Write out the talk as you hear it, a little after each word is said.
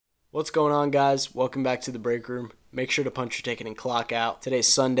What's going on, guys? Welcome back to the break room. Make sure to punch your ticket and clock out. Today's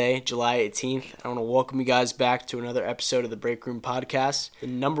Sunday, July 18th. I want to welcome you guys back to another episode of the Break Room Podcast, the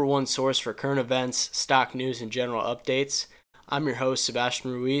number one source for current events, stock news, and general updates. I'm your host,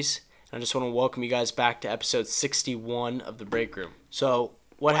 Sebastian Ruiz, and I just want to welcome you guys back to episode 61 of the Break Room. So,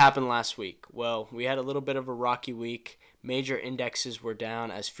 what happened last week? Well, we had a little bit of a rocky week. Major indexes were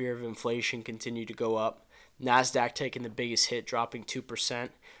down as fear of inflation continued to go up. NASDAQ taking the biggest hit, dropping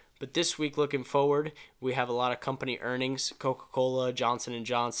 2%. But this week, looking forward, we have a lot of company earnings: Coca-Cola, Johnson &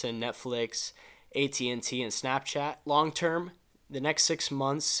 Johnson, Netflix, AT&T, and Snapchat. Long term, the next 6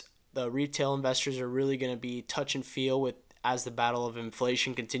 months, the retail investors are really going to be touch and feel with as the battle of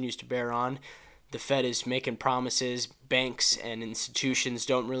inflation continues to bear on. The Fed is making promises. Banks and institutions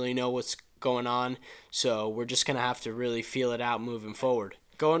don't really know what's going on, so we're just going to have to really feel it out moving forward.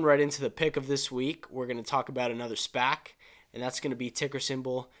 Going right into the pick of this week, we're going to talk about another SPAC, and that's going to be ticker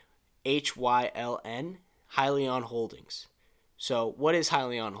symbol HYLN, Hyliion Holdings. So what is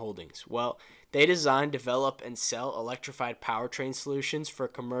Hyliion Holdings? Well, they design, develop, and sell electrified powertrain solutions for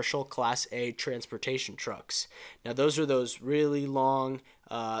commercial Class A transportation trucks. Now, those are those really long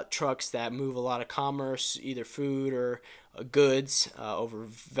trucks that move a lot of commerce, either food or goods, over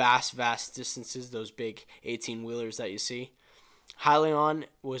vast distances, those big 18-wheelers that you see. Hyliion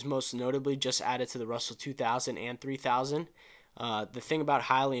was most notably just added to the Russell 2000 and 3000. The thing about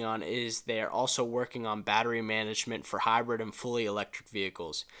Hyliion is they're also working on battery management for hybrid and fully electric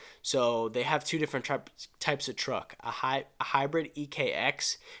vehicles. So they have two different types of truck: a hybrid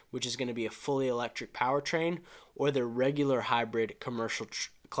EKX, which is going to be a fully electric powertrain, or the regular hybrid commercial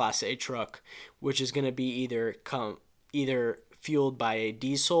Class A truck, which is going to be either fueled by a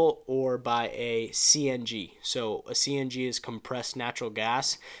diesel or by a CNG. So a CNG is compressed natural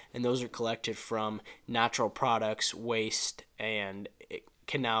gas, and those are collected from natural products, waste, and it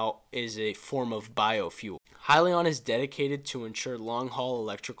now is a form of biofuel. Hyliion is dedicated to ensure long-haul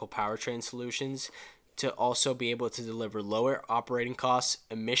electrical powertrain solutions to also be able to deliver lower operating costs,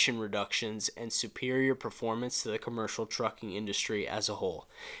 emission reductions, and superior performance to the commercial trucking industry as a whole.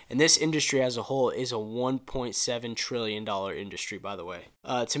 And this industry as a whole is a $1.7 trillion industry, by the way.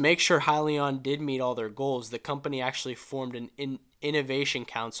 To make sure Hyliion did meet all their goals, the company actually formed an innovation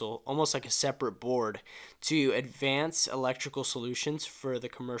council, almost like a separate board, to advance electrical solutions for the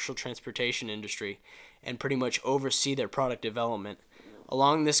commercial transportation industry and pretty much oversee their product development.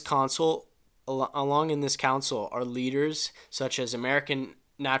 Along in this council are leaders such as American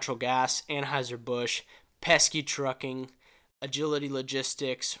Natural Gas, Anheuser-Busch, Pesky Trucking, Agility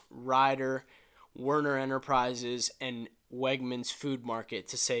Logistics, Ryder, Werner Enterprises, and Wegmans Food Market,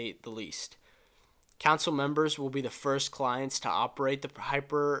 to say the least. Council members will be the first clients to operate the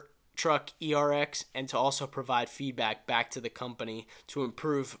Hypertruck ERX and to also provide feedback back to the company to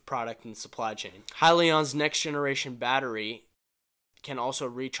improve product and supply chain. Hyliion's next generation battery can also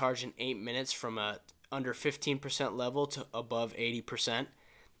recharge in 8 minutes from a under 15% level to above 80%.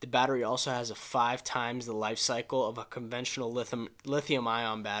 The battery also has a 5 times the life cycle of a conventional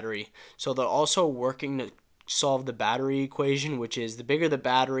lithium-ion battery. So they're also working to solve the battery equation, which is the bigger the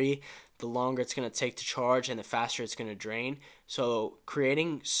battery, the longer it's going to take to charge and the faster it's going to drain. So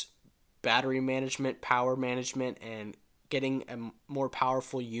creating battery management, power management, and getting a more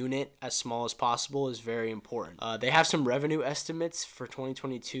powerful unit as small as possible is very important. They have some revenue estimates for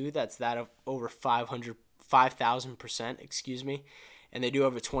 2022 that's that of over 5,000%, and they do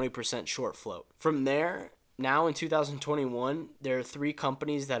have a 20% short float. From there, now in 2021, there are 3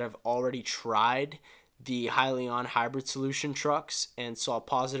 companies that have already tried the Hyliion hybrid solution trucks and saw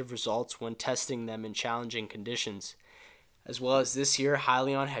positive results when testing them in challenging conditions. As well as this year,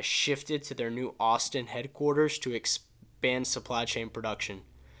 Hyliion has shifted to their new Austin headquarters to expand supply chain production.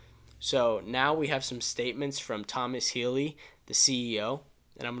 So now we have some statements from Thomas Healy, the CEO,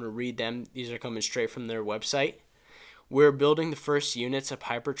 and I'm going to read them. These are coming straight from their website. We're building the first units of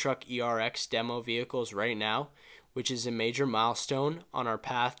Hypertruck ERX demo vehicles right now, which is a major milestone on our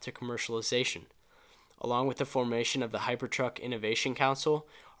path to commercialization. Along with the formation of the Hypertruck Innovation Council,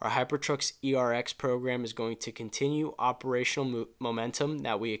 our Hypertrucks ERX program is going to continue operational momentum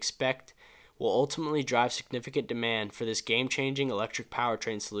that we expect will ultimately drive significant demand for this game-changing electric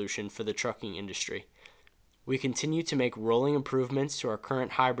powertrain solution for the trucking industry. We continue to make rolling improvements to our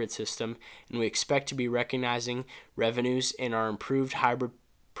current hybrid system, and we expect to be recognizing revenues in our improved hybrid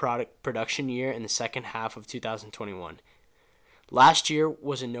product production year in the second half of 2021. Last year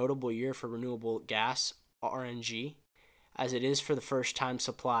was a notable year for renewable gas, RNG, as it is for the first time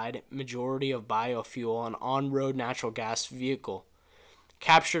supplied majority of biofuel on on-road natural gas vehicle,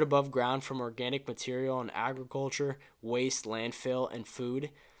 captured above ground from organic material and agriculture, waste, landfill, and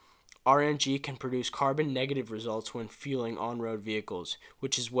food. RNG can produce carbon negative results when fueling on-road vehicles,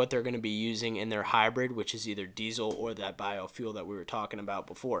 which is what they're going to be using in their hybrid, which is either diesel or that biofuel that we were talking about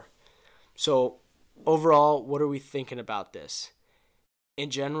before. So overall, what are we thinking about this? In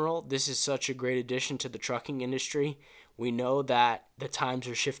general, this is such a great addition to the trucking industry. We know that the times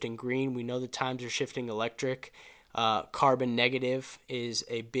are shifting green. We know the times are shifting electric. Carbon negative is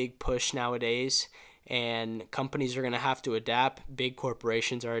a big push nowadays, and companies are going to have to adapt. Big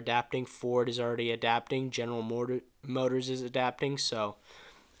corporations are adapting. Ford is already adapting. General Motors is adapting. So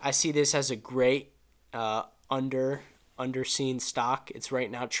I see this as a great underseen stock. It's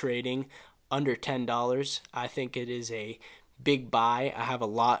right now trading under $10. I think it is a big buy. I have a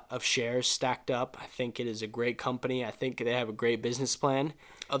lot of shares stacked up. I think it is a great company. I think they have a great business plan.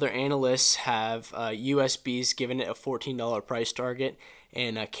 Other analysts have USB's given it a $14 price target,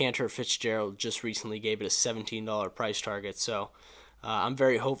 and Cantor Fitzgerald just recently gave it a $17 price target. So I'm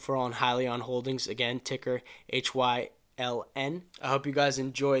very hopeful on Hyliion Holdings. Again, ticker HYLN. I hope you guys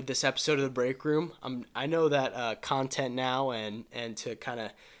enjoyed this episode of The Break Room. I know that content now and to kind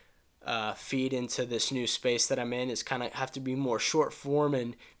of feed into this new space that I'm in is kind of have to be more short form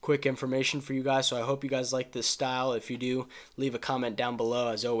and quick information for you guys. So I hope you guys like this style. If you do, leave a comment down below.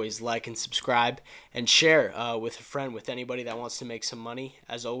 As always, like and subscribe and share with a friend, with anybody that wants to make some money.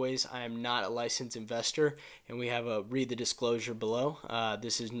 As always, I am not a licensed investor, and we have a read the disclosure below.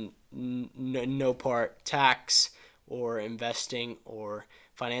 This is no part tax or investing or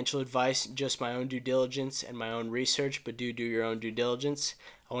financial advice, just my own due diligence and my own research, but do your own due diligence.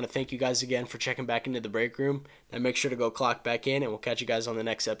 I want to thank you guys again for checking back into the break room. Now make sure to go clock back in, and we'll catch you guys on the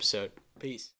next episode. Peace.